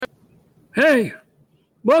Hey,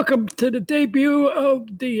 welcome to the debut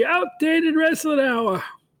of the Outdated Wrestling Hour.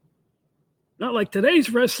 Not like today's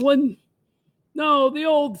wrestling. No, the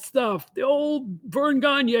old stuff. The old Vern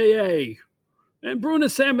Gagne and Bruno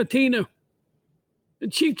Sammartino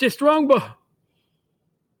and Chief J. Strongbow.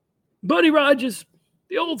 Buddy Rogers.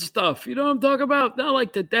 The old stuff. You know what I'm talking about? Not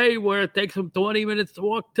like today where it takes them 20 minutes to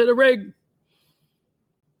walk to the ring.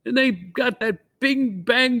 And they got that bing,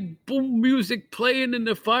 bang, boom music playing and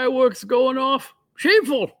the fireworks going off.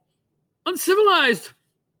 Shameful. Uncivilized.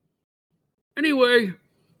 Anyway,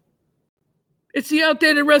 it's the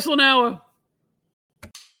Outdated Wrestling Hour.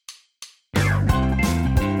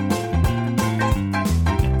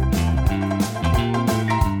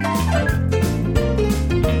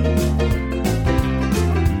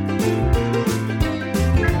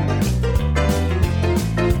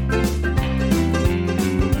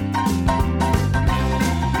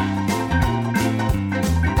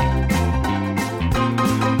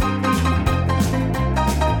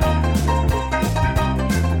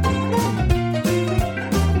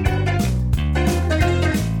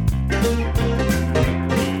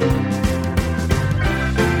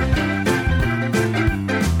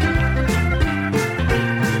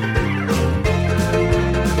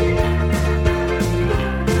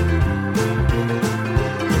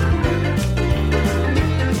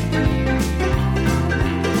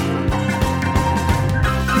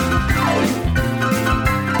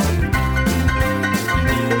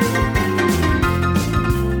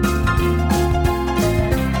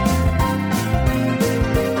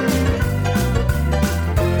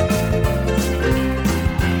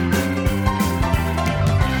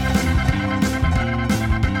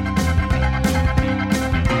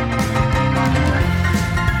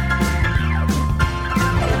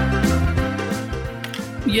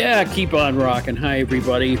 Yeah, keep on rocking. Hi,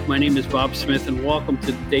 everybody. My name is Bob Smith, and welcome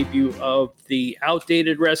to the debut of the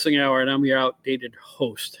Outdated Wrestling Hour, and I'm your outdated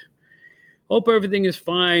host. Hope everything is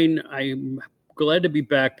fine. I'm glad to be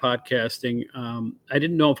back podcasting. I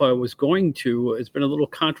didn't know if I was going to. It's been a little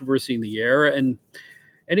controversy in the air, and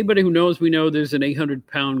anybody who knows, we know there's an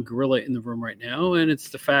 800-pound gorilla in the room right now, and it's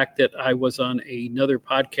the fact that I was on another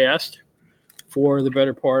podcast for the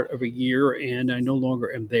better part of a year, and I no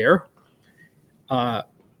longer am there.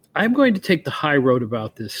 I'm going to take the high road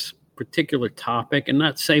about this particular topic and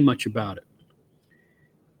not say much about it.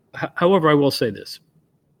 However, I will say this.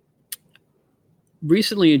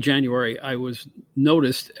 Recently in January, I was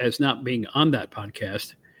noticed as not being on that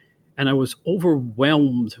podcast, and I was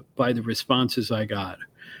overwhelmed by the responses I got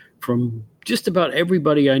from just about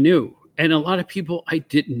everybody I knew, and a lot of people I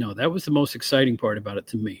didn't know. That was the most exciting part about it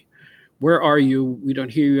to me. Where are you? We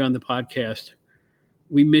don't hear you on the podcast.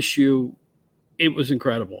 We miss you. It was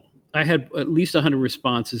incredible. I had at least 100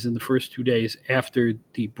 responses in the first 2 days after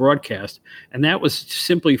the broadcast, and that was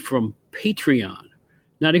simply from Patreon,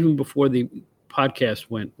 not even before the podcast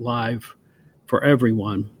went live for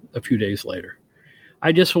everyone a few days later.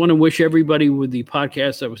 I just want to wish everybody with the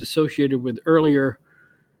podcast I was associated with earlier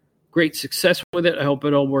great success with it. I hope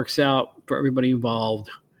it all works out for everybody involved.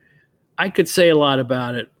 I could say a lot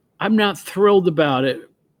about it. I'm not thrilled about it.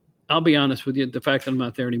 I'll be honest with you, the fact that I'm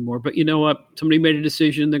not there anymore. But you know what? Somebody made a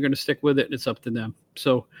decision. They're going to stick with it, and it's up to them.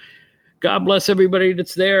 So God bless everybody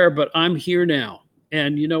that's there, but I'm here now.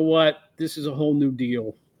 And you know what? This is a whole new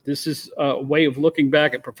deal. This is a way of looking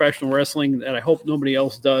back at professional wrestling that I hope nobody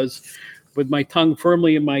else does, with my tongue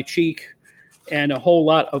firmly in my cheek and a whole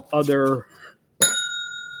lot of other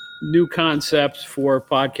new concepts for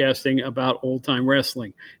podcasting about old-time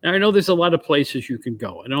wrestling. Now, I know there's a lot of places you can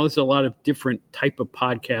go. I know there's a lot of different type of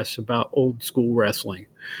podcasts about old-school wrestling.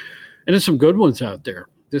 And there's some good ones out there.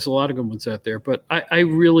 There's a lot of good ones out there. But I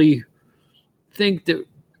really think that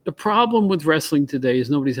the problem with wrestling today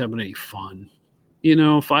is nobody's having any fun. You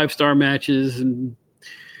know, 5-star matches and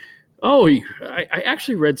I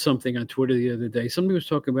actually read something on Twitter the other day. Somebody was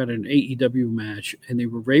talking about an AEW match, and they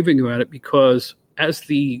were raving about it because, as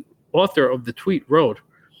the author of the tweet wrote,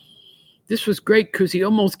 this was great because he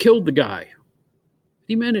almost killed the guy.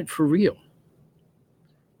 He meant it for real.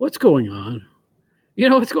 What's going on? You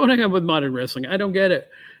know, what's going on with modern wrestling? I don't get it.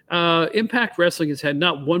 Impact Wrestling has had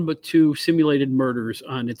not one but 2 simulated murders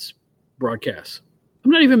on its broadcasts.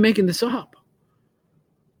 I'm not even making this up.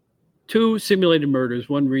 2 simulated murders,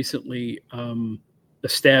 one recently, a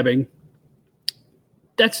stabbing.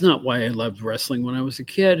 That's not why I loved wrestling when I was a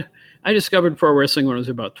kid. I discovered pro wrestling when I was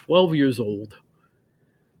about 12 years old.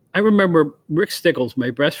 I remember Rick Stickles, my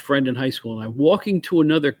best friend in high school, and I walking to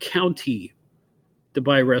another county to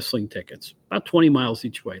buy wrestling tickets, about 20 miles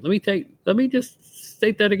each way. Let me just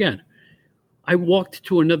state that again. I walked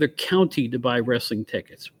to another county to buy wrestling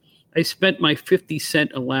tickets. I spent my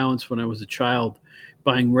 50-cent allowance when I was a child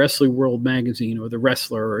buying Wrestling World magazine or The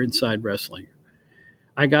Wrestler or Inside Wrestling.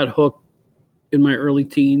 I got hooked in my early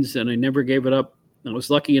teens, and I never gave it up. I was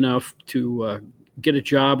lucky enough to get a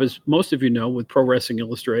job, as most of you know, with Pro Wrestling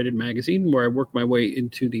Illustrated magazine, where I worked my way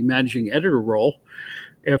into the managing editor role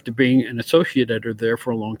after being an associate editor there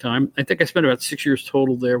for a long time. I think I spent about 6 years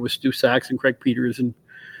total there with Stu Sachs and Craig Peters and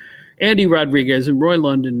Andy Rodriguez and Roy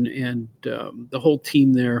London and the whole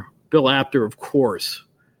team there. Bill Apter, of course,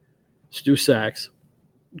 Stu Sachs.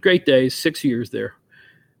 Great days, 6 years there,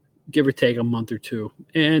 give or take a month or two.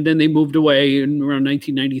 And then they moved away in around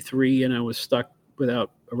 1993, and I was stuck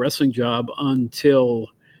without a wrestling job until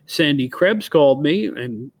Sandy Krebs called me,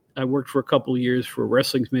 and I worked for a couple of years for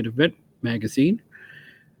Wrestling's Main Event magazine.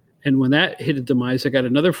 And when that hit a demise, I got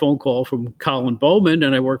another phone call from Colin Bowman,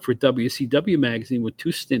 and I worked for WCW magazine with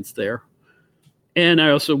 2 stints there. And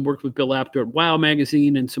I also worked with Bill Apter at WOW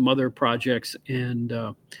magazine and some other projects. And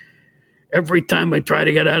every time I try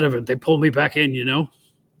to get out of it, they pull me back in, you know.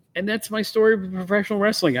 And that's my story of professional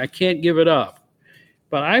wrestling. I can't give it up.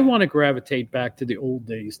 But I want to gravitate back to the old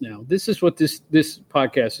days now. This is what this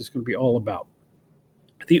podcast is going to be all about.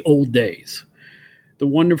 The old days. The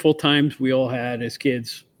wonderful times we all had as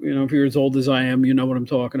kids. You know, if you're as old as I am, you know what I'm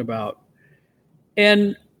talking about.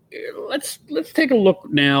 And let's take a look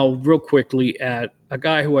now real quickly at a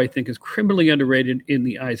guy who I think is criminally underrated in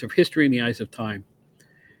the eyes of history and the eyes of time.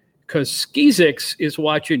 Because Skeezix is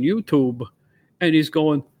watching YouTube and he's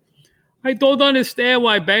going, I don't understand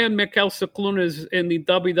why Baron Mikel Cicluna is in the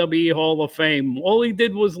WWE Hall of Fame. All he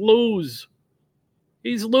did was lose.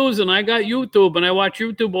 He's losing. I got YouTube, and I watch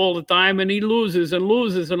YouTube all the time, and he loses and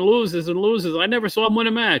loses and loses and loses. I never saw him win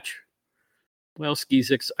a match. Well,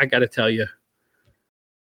 Skeezix, I got to tell you,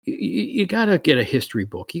 you got to get a history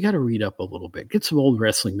book. You got to read up a little bit. Get some old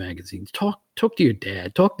wrestling magazines. Talk to your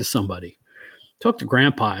dad. Talk to somebody. Talk to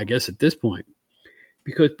Grandpa, I guess, at this point.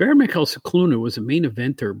 Because Baron Mikel Cicluna was a main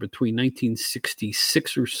eventer between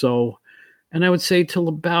 1966 or so, and I would say till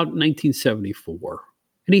about 1974.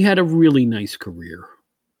 And he had a really nice career.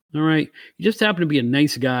 All right. He just happened to be a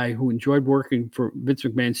nice guy who enjoyed working for Vince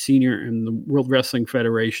McMahon Sr. and the World Wrestling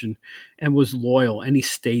Federation and was loyal, and he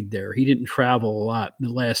stayed there. He didn't travel a lot in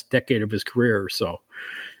the last decade of his career or so.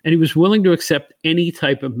 And he was willing to accept any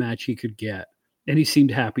type of match he could get, and he seemed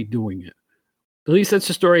happy doing it. At least that's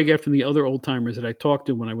the story I get from the other old-timers that I talked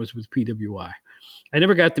to when I was with PWI. I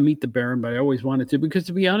never got to meet the Baron, but I always wanted to because,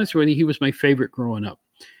 to be honest with you, he was my favorite growing up.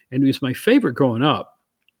 And he was my favorite growing up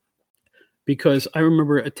because I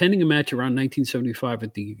remember attending a match around 1975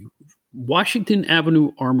 at the Washington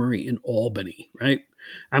Avenue Armory in Albany, right?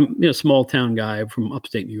 I'm a small town guy from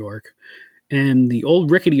upstate New York. And the old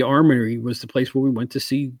rickety armory was the place where we went to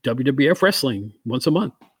see WWF wrestling once a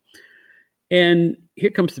month. And here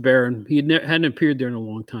comes the Baron. He hadn't appeared there in a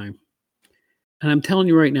long time. And I'm telling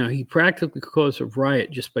you right now, he practically caused a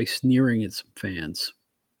riot just by sneering at some fans.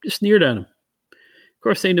 Just sneered at him. Of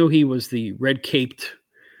course, they knew he was the red-caped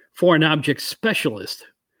foreign object specialist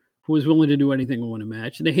who was willing to do anything to win a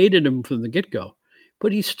match. And they hated him from the get-go.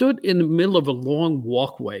 But he stood in the middle of a long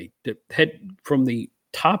walkway that had from the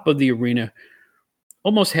top of the arena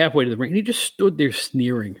almost halfway to the ring. And he just stood there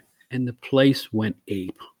sneering. And the place went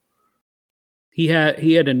ape. He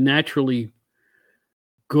had a naturally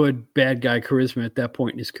good bad guy charisma at that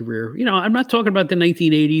point in his career. You know, I'm not talking about the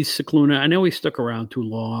 1980s Cicluna. I know he stuck around too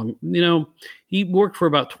long. You know, he worked for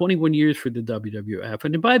about 21 years for the WWF.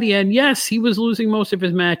 And by the end, yes, he was losing most of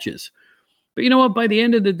his matches. But you know what? By the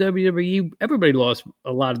end of the WWE, everybody lost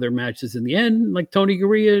a lot of their matches in the end, like Tony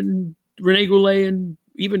Garea and Rene Goulet and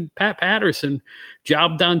even Pat Patterson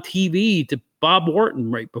jobbed on TV to Bob Orton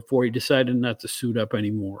right before he decided not to suit up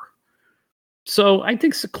anymore. So I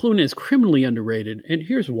think Cicluna is criminally underrated, and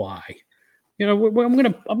here's why. You know, I'm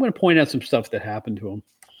gonna point out some stuff that happened to him.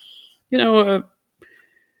 You know,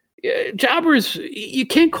 jobbers, you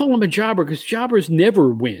can't call him a jobber because jobbers never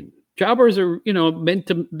win. Jobbers are, you know, meant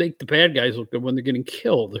to make the bad guys look good when they're getting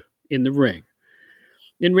killed in the ring.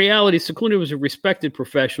 In reality, Cicluna was a respected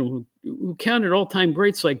professional who counted all-time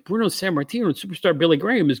greats like Bruno Sammartino and superstar Billy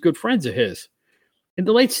Graham as good friends of his. In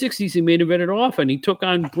the late 60s, he main evented often. He took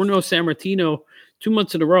on Bruno Sammartino 2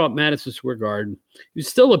 months in a row at Madison Square Garden. He was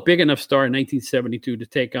still a big enough star in 1972 to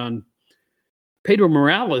take on Pedro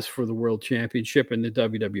Morales for the World Championship in the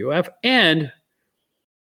WWF. And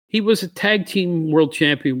he was a tag team world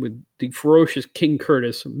champion with the ferocious King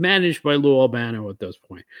Curtis, managed by Lou Albano at this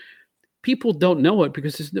point. People don't know it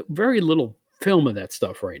because there's very little film of that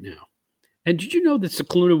stuff right now. And did you know that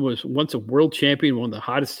Cicluna was once a world champion, one of the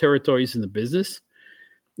hottest territories in the business?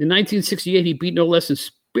 In 1968, he beat no less than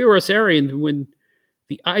Spiros Arion to win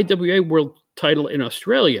The IWA World title in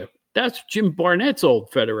Australia, that's Jim Barnett's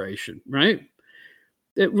old federation, right?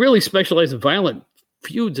 It really specialized in violent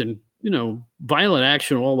feuds and, violent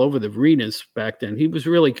action all over the arenas back then. He was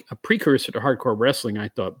really a precursor to hardcore wrestling, I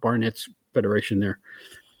thought, Barnett's federation there.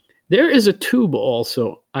 There is a tube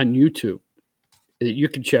also on YouTube that you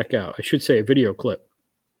can check out. I should say a video clip.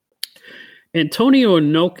 Antonio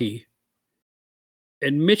Inoki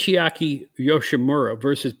and Michiaki Yoshimura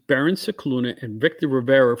versus Baron Cicluna and Victor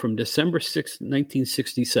Rivera from December 6,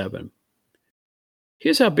 1967.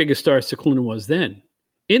 Here's how big a star Cicluna was then.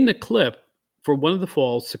 In the clip, for one of the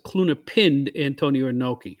falls, Cicluna pinned Antonio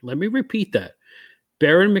Inoki. Let me repeat that.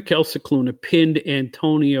 Baron Mikel Cicluna pinned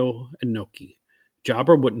Antonio Inoki.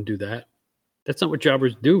 Jobber wouldn't do that. That's not what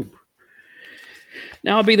jobbers do.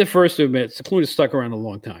 Now, I'll be the first to admit, Cicluna stuck around a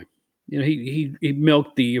long time. He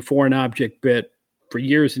milked the foreign object bit for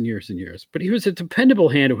years and years and years. But he was a dependable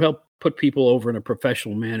hand who helped put people over in a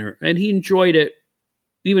professional manner, and he enjoyed it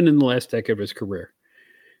even in the last decade of his career.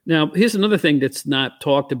 Now, here's another thing that's not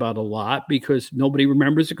talked about a lot because nobody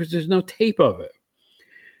remembers it because there's no tape of it.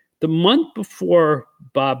 The month before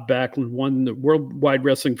Bob Backlund won the Worldwide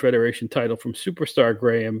Wrestling Federation title from Superstar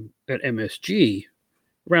Graham at MSG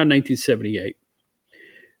around 1978,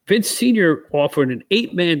 Vince Sr. offered an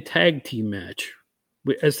 8-man tag team match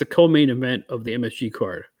as the co-main event of the MSG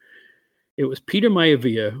card. It was Peter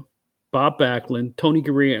Maivia, Bob Backlund, Tony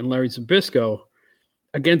Garea, and Larry Zbyszko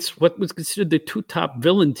against what was considered the two top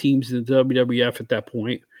villain teams in the WWF at that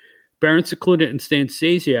point, Baron Cicluna and Stan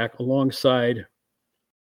Stasiak, alongside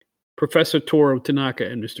Professor Toru Tanaka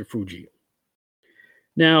and Mr. Fuji.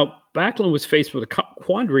 Now, Backlund was faced with a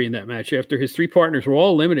quandary in that match after his three partners were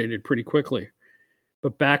all eliminated pretty quickly.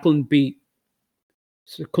 But Backlund beat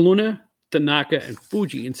Cicluna, Tanaka, and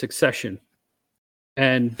Fuji in succession.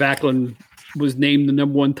 And Backlund was named the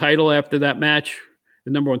number one title after that match,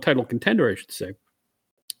 the number one title contender, I should say,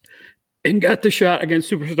 and got the shot against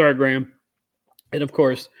Superstar Graham. And, of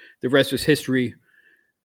course, the rest is history.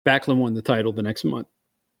 Backlund won the title the next month.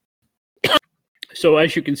 So,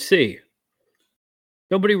 as you can see,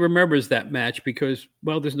 nobody remembers that match because,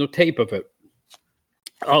 well, there's no tape of it.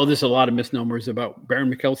 Oh, there's a lot of misnomers about Baron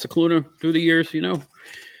Mikel Cicluna through the years, He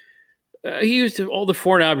used all the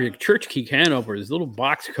foreign objects, church key handovers, little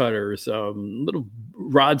box cutters, little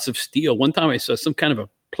rods of steel. One time I saw some kind of a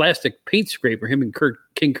plastic paint scraper him and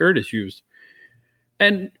King Curtis used.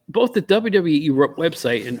 And both the WWE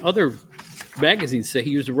website and other magazines say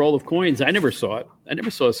he used a roll of coins. I never saw it. I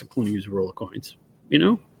never saw Cicluna use a roll of coins,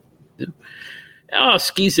 Yeah. Oh,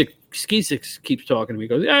 Skeezik keeps talking to me. He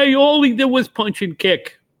goes, hey, all he did was punch and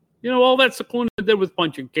kick. All that Cicluna did was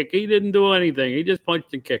punch and kick. He didn't do anything. He just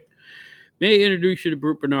punched and kicked. May I introduce you to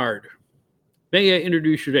Brute Bernard? May I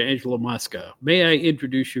introduce you to Angelo Mosca? May I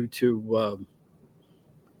introduce you to,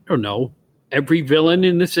 I don't know, every villain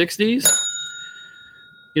in the 60s?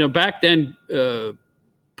 Back then,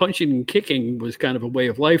 punching and kicking was kind of a way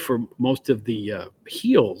of life for most of the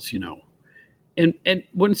heels, And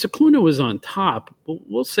when Cicluna was on top,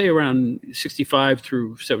 we'll say around 65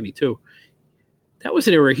 through 72, that was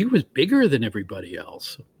an era he was bigger than everybody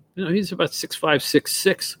else. He's about 6'5",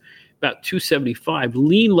 6'6", about 275,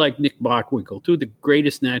 lean like Nick Bockwinkel, two of the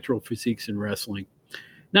greatest natural physiques in wrestling.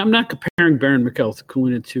 Now, I'm not comparing Baron Mikel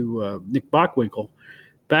Cicluna to Nick Bockwinkel.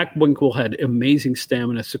 Bockwinkel had amazing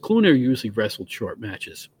stamina. Cicluna usually wrestled short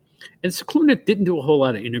matches. And Cicluna didn't do a whole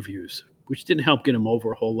lot of interviews, which didn't help get him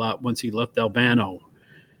over a whole lot once he left Albano.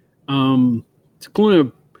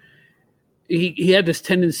 Cicluna, he had this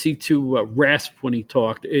tendency to rasp when he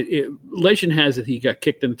talked. Legend has it he got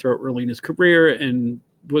kicked in the throat early in his career and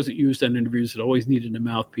wasn't used on interviews. It always needed a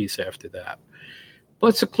mouthpiece after that.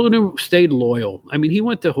 But Cicluna stayed loyal. I mean, he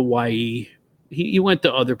went to Hawaii. He went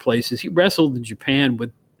to other places. He wrestled in Japan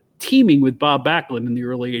teaming with Bob Backlund in the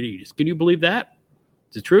early 80s. Can you believe that?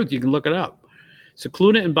 It's the truth. You can look it up.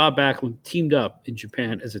 Cicluna and Bob Backlund teamed up in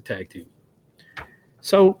Japan as a tag team.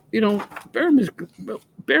 So, Baron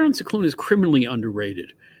Cicluna is criminally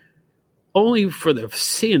underrated. Only for the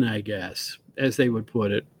sin, I guess, as they would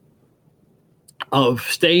put it, of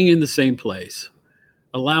staying in the same place,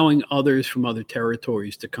 allowing others from other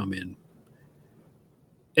territories to come in.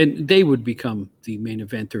 And they would become the main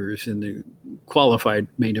eventers and the qualified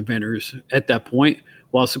main eventers at that point,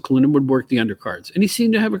 while Cicluna would work the undercards. And he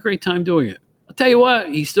seemed to have a great time doing it. I'll tell you what,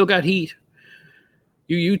 he still got heat.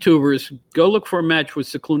 You YouTubers, go look for a match with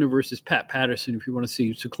Cicluna versus Pat Patterson if you want to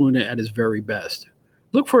see Cicluna at his very best.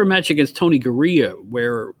 Look for a match against Tony Garea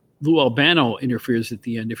where Lou Albano interferes at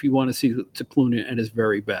the end if you want to see Cicluna at his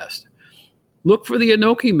very best. Look for the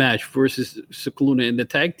Inoki match versus Cicluna in the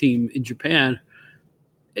tag team in Japan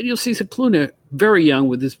And you'll see Cicluna very young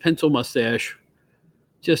with his pencil mustache,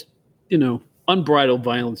 just, unbridled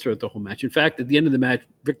violence throughout the whole match. In fact, at the end of the match,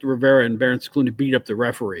 Victor Rivera and Baron Cicluna beat up the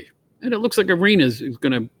referee. And it looks like Arenas is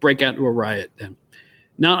going to break out into a riot then.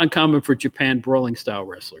 Not uncommon for Japan brawling style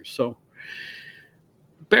wrestlers. So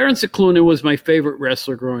Baron Cicluna was my favorite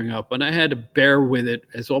wrestler growing up, and I had to bear with it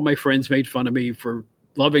as all my friends made fun of me for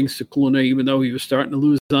loving Cicluna, even though he was starting to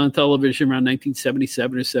lose on television around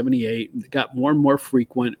 1977 or 78. It got more and more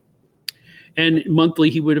frequent. And monthly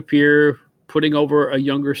he would appear putting over a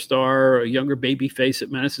younger star, a younger baby face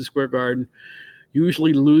at Madison Square Garden,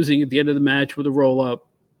 usually losing at the end of the match with a roll-up,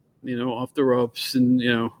 off the ropes.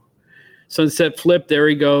 And, sunset flip, there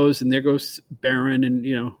he goes, and there goes Baron, and,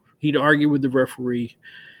 he'd argue with the referee.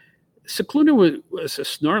 Cicluna was a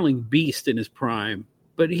snarling beast in his prime,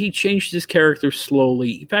 but he changed his character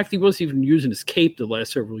slowly. In fact, he wasn't even using his cape the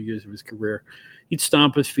last several years of his career. He'd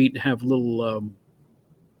stomp his feet and have little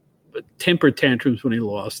temper tantrums when he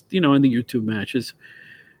lost, in the YouTube matches.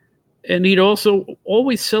 And he'd also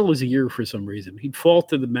always sell his ear for some reason. He'd fall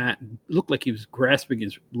to the mat and look like he was grasping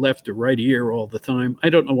his left or right ear all the time. I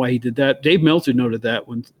don't know why he did that. Dave Meltzer noted that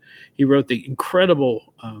when he wrote the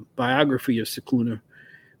incredible biography of Cicluna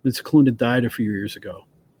when Cicluna died a few years ago.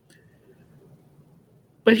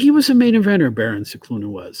 But he was a main eventer, Baron Cicluna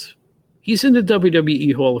was. He's in the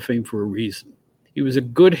WWE Hall of Fame for a reason. He was a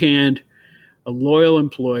good hand, a loyal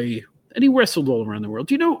employee, and he wrestled all around the world.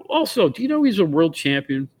 Do you know he's a world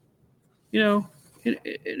champion?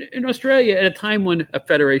 In Australia at a time when a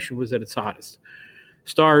federation was at its hottest.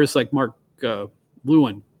 Stars like Mark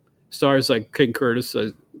Lewin, stars like King Curtis,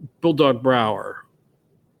 Bulldog Brower,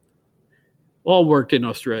 all worked in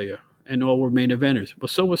Australia and all were main eventers.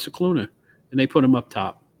 But so was Cicluna, and they put him up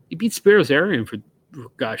top. He beat Spiros Arion for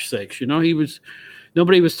gosh sakes.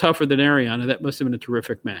 Nobody was tougher than Arion, and that must have been a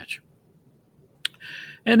terrific match.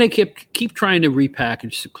 And they keep trying to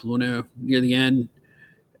repackage Cicluna near the end.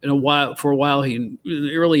 For a while, in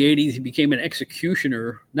the early 80s, he became an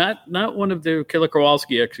executioner, not one of the Killer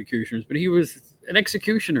Kowalski executioners, but he was an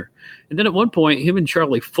executioner. And then at one point, him and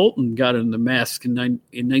Charlie Fulton got in the mask in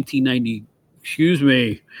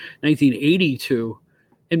 1982,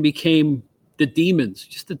 and became the Demons,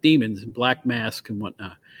 just the Demons in black mask and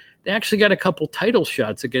whatnot. They actually got a couple title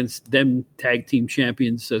shots against them tag team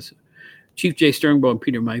champions, as Chief Jay Sternbo and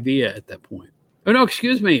Peter Maivia at that point. Oh, no,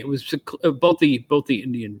 excuse me. It was both the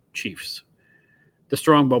Indian chiefs, the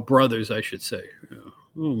Strongbow brothers, I should say.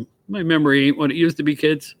 My memory ain't what it used to be,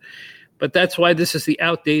 kids. But that's why this is the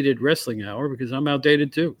outdated wrestling hour, because I'm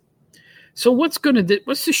outdated too. So what's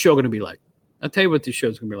this show going to be like? I'll tell you what this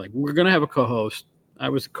show's going to be like. We're going to have a co-host. I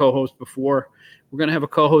was a co-host before. We're going to have a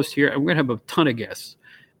co-host here, and we're going to have a ton of guests.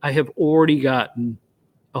 I have already gotten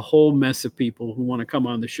a whole mess of people who want to come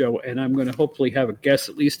on the show, and I'm going to hopefully have a guest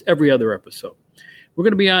at least every other episode. We're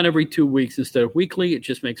going to be on every 2 weeks instead of weekly. It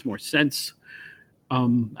just makes more sense.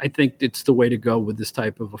 I think it's the way to go with this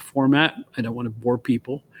type of a format. I don't want to bore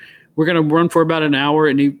people. We're going to run for about an hour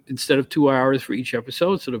instead of 2 hours for each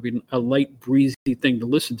episode, so it'll be a light, breezy thing to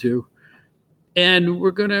listen to. And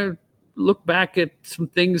we're going to look back at some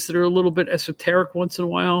things that are a little bit esoteric once in a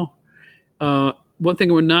while. One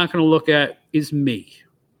thing we're not going to look at is me.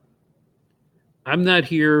 I'm not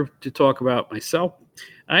here to talk about myself.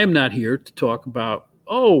 I am not here to talk about,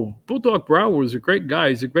 Bulldog Brower was a great guy.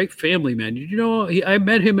 He's a great family man. Did you know I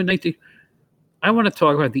met him in 19... I want to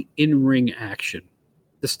talk about the in-ring action,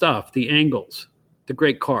 the stuff, the angles, the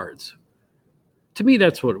great cards. To me,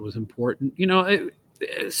 that's what was important.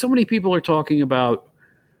 So many people are talking about,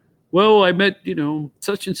 well, I met,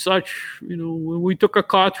 such and such, when we took a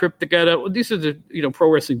car trip together. Well, these are the, pro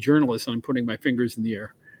wrestling journalists, and I'm putting my fingers in the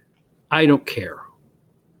air. I don't care.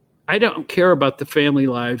 I don't care about the family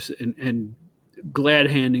lives and glad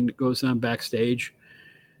handing that goes on backstage.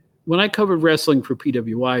 When I covered wrestling for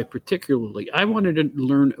PWI particularly, I wanted to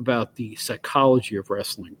learn about the psychology of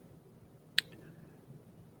wrestling.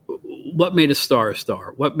 What made a star a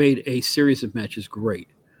star? What made a series of matches great?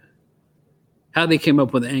 How they came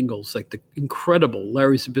up with angles like the incredible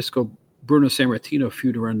Larry Zbyszko, Bruno Sammartino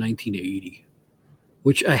feud around 1980,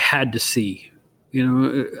 which I had to see.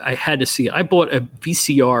 I had to see it. I bought a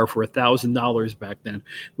VCR for $1,000 back then,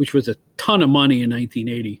 which was a ton of money in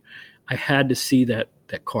 1980. I had to see that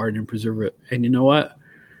card and preserve it. And you know what?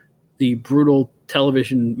 The brutal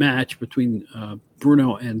television match between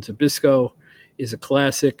Bruno and Zbyszko is a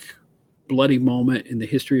classic bloody moment in the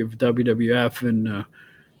history of WWF, and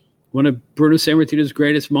one of Bruno Sammartino's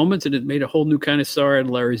greatest moments, and it made a whole new kind of star out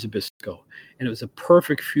of Larry Zbyszko. And it was a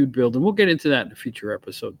perfect feud build, and we'll get into that in a future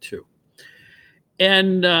episode too.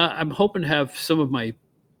 And I'm hoping to have some of my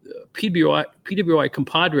PWI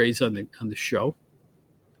compadres on the show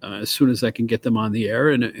as soon as I can get them on the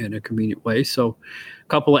air in a convenient way. So a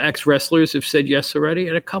couple of ex-wrestlers have said yes already,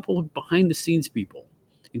 and a couple of behind-the-scenes people,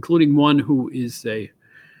 including one who is a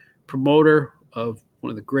promoter of one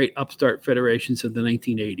of the great upstart federations of the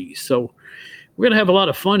 1980s. So we're going to have a lot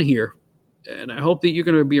of fun here, and I hope that you're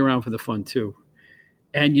going to be around for the fun too.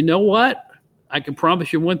 And you know what? I can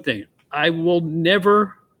promise you one thing. I will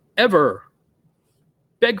never, ever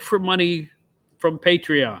beg for money from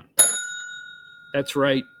Patreon. That's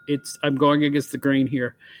right. I'm going against the grain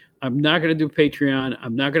here. I'm not going to do Patreon.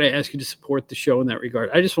 I'm not going to ask you to support the show in that regard.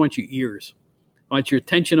 I just want your ears. I want your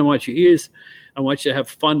attention. I want your ears. I want you to have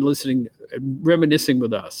fun listening and reminiscing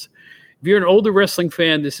with us. If you're an older wrestling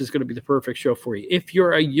fan, this is going to be the perfect show for you. If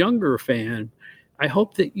you're a younger fan, I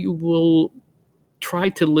hope that you will try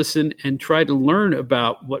to listen and try to learn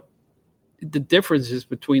about what the differences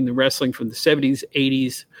between the wrestling from the 70s,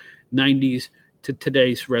 80s, 90s to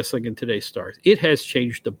today's wrestling and today's stars. It has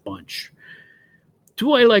changed a bunch.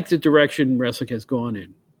 Do I like the direction wrestling has gone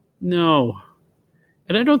in? No.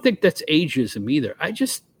 And I don't think that's ageism either. I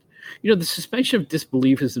just, the suspension of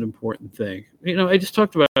disbelief is an important thing. I just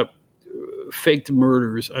talked about faked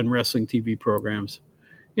murders on wrestling TV programs.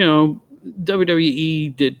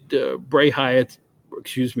 WWE did Bray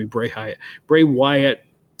Wyatt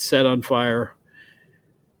set on fire.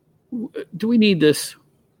 Do we need this?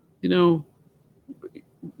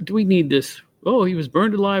 Do we need this? Oh, he was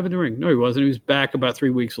burned alive in the ring. No, he wasn't. He was back about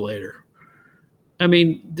 3 weeks later. I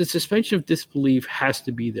mean, the suspension of disbelief has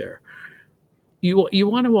to be there. You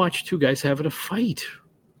want to watch two guys having a fight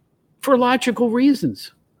for logical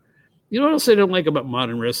reasons. You know what else I don't like about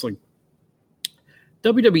modern wrestling?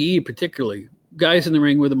 WWE particularly, guys in the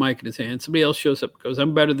ring with a mic in his hand. Somebody else shows up and goes,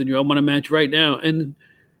 I'm better than you. I want a match right now. And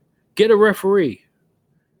get a referee.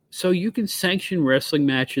 So you can sanction wrestling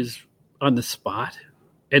matches on the spot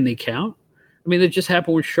and they count. I mean, it just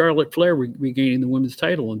happened with Charlotte Flair regaining the women's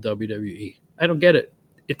title in WWE. I don't get it.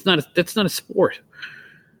 That's not a sport.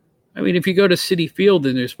 I mean, if you go to Citi Field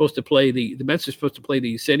and they're supposed to play the Mets are supposed to play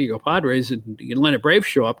the San Diego Padres and the Atlanta Braves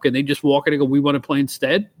show up, can they just walk in and go, we want to play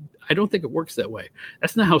instead? I don't think it works that way.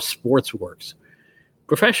 That's not how sports works.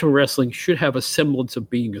 Professional wrestling should have a semblance of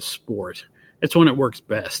being a sport. That's when it works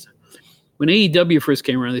best. When AEW first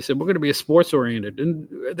came around, they said, we're going to be a sports-oriented.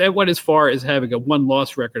 And that went as far as having a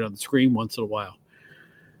one-loss record on the screen once in a while.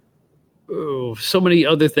 Oh, so many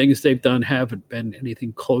other things they've done haven't been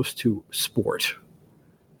anything close to sport.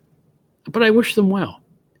 But I wish them well.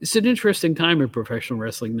 It's an interesting time in professional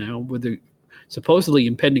wrestling now with the supposedly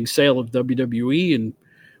impending sale of WWE and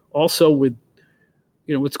also with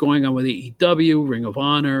what's going on with AEW, Ring of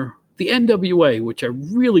Honor, the NWA, which I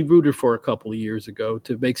really rooted for a couple of years ago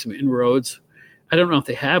to make some inroads. I don't know if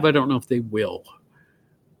they have. I don't know if they will.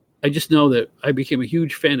 I just know that I became a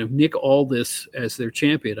huge fan of Nick Aldis as their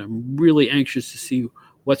champion. I'm really anxious to see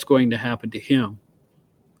what's going to happen to him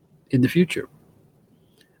in the future.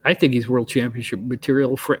 I think he's world championship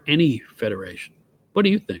material for any federation. What do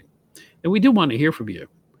you think? And we do want to hear from you.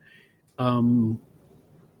 We're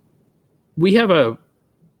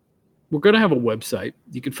going to have a website.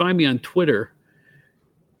 You can find me on Twitter.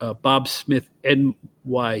 Bob Smith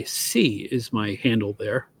NYC is my handle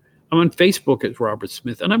there. I'm on Facebook as Robert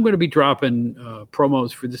Smith, and I'm going to be dropping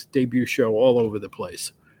promos for this debut show all over the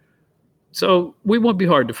place. So we won't be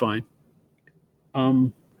hard to find.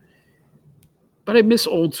 But I miss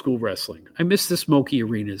old school wrestling. I miss the smoky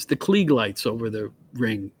arenas, the Klieg lights over the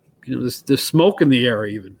ring. The smoke in the air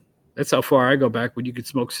even. That's how far I go back when you could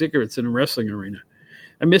smoke cigarettes in a wrestling arena.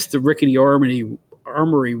 I miss the rickety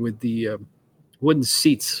armory with the wooden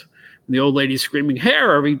seats and the old lady screaming,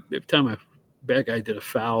 hair, every time a bad guy did a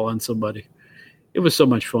foul on somebody. It was so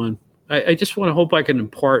much fun. I just want to hope I can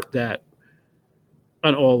impart that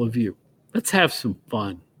on all of you. Let's have some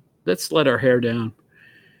fun. Let's let our hair down.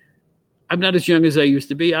 I'm not as young as I used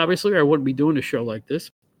to be, obviously, or I wouldn't be doing a show like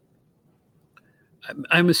this.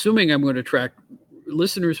 I'm assuming I'm going to attract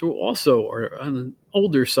listeners who also are on the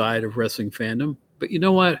older side of wrestling fandom. But you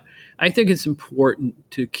know what? I think it's important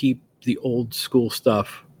to keep the old school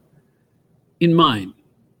stuff in mind,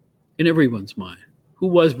 in everyone's mind. Who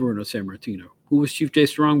was Bruno Sammartino? Who was Chief Jay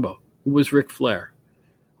Strongbow? Who was Ric Flair?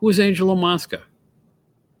 Who was Angelo Mosca?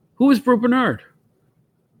 Who was Bro Bernard?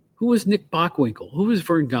 Who was Nick Bockwinkel? Who was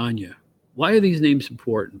Vern Gagne? Why are these names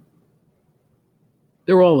important?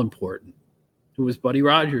 They're all important. Who was Buddy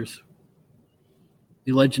Rogers?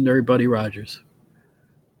 The legendary Buddy Rogers.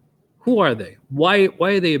 Who are they? Why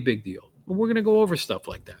are they a big deal? Well, we're going to go over stuff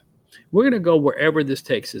like that. We're going to go wherever this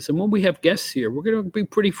takes us. And when we have guests here, we're going to be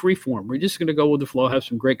pretty freeform. We're just going to go with the flow, have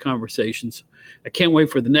some great conversations. I can't wait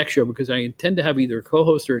for the next show because I intend to have either a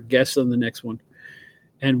co-host or a guest on the next one.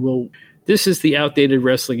 And this is the Outdated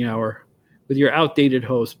Wrestling Hour with your outdated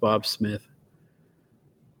host, Bob Smith.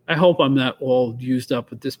 I hope I'm not all used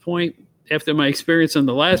up at this point. After my experience on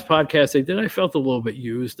the last podcast I did, I felt a little bit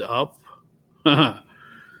used up.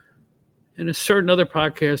 And a certain other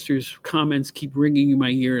podcaster's comments keep ringing in my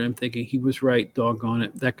ear, and I'm thinking, he was right, doggone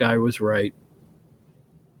it. That guy was right.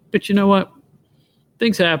 But you know what?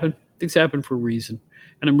 Things happen. Things happen for a reason.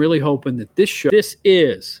 And I'm really hoping that this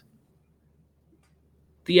is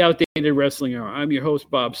the Outdated Wrestling Hour. I'm your host,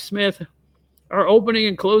 Bob Smith. Our opening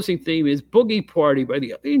and closing theme is Boogie Party by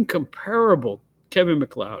the incomparable Kevin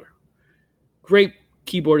MacLeod. Great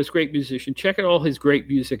keyboardist, great musician. Check out all his great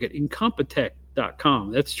music at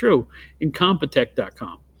Incompetech.com. That's true,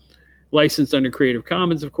 Incompetech.com. Licensed under Creative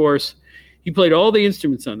Commons, of course. He played all the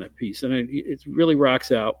instruments on that piece, and it really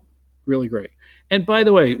rocks out. Really great. And by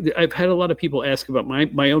the way, I've had a lot of people ask about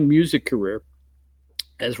my own music career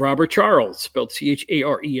as Robert Charles, spelled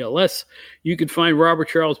Charels. You can find Robert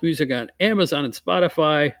Charles music on Amazon and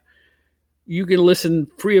Spotify. You can listen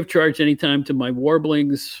free of charge anytime to my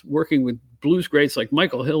warblings, working with blues greats like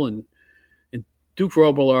Michael Hill and Duke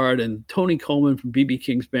Robillard and Tony Coleman from B.B.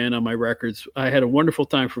 King's band on my records. I had a wonderful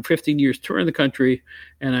time for 15 years touring the country,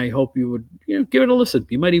 and I hope you would give it a listen.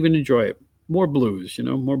 You might even enjoy it. More blues,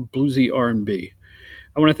 more bluesy R&B.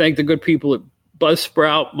 I want to thank the good people at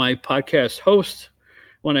Buzzsprout, my podcast host.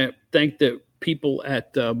 I want to thank the people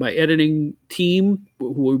at my editing team,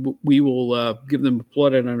 who we will give them a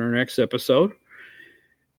plaudit on our next episode.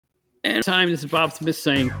 And this is Bob Smith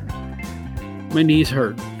saying, my knees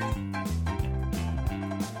hurt.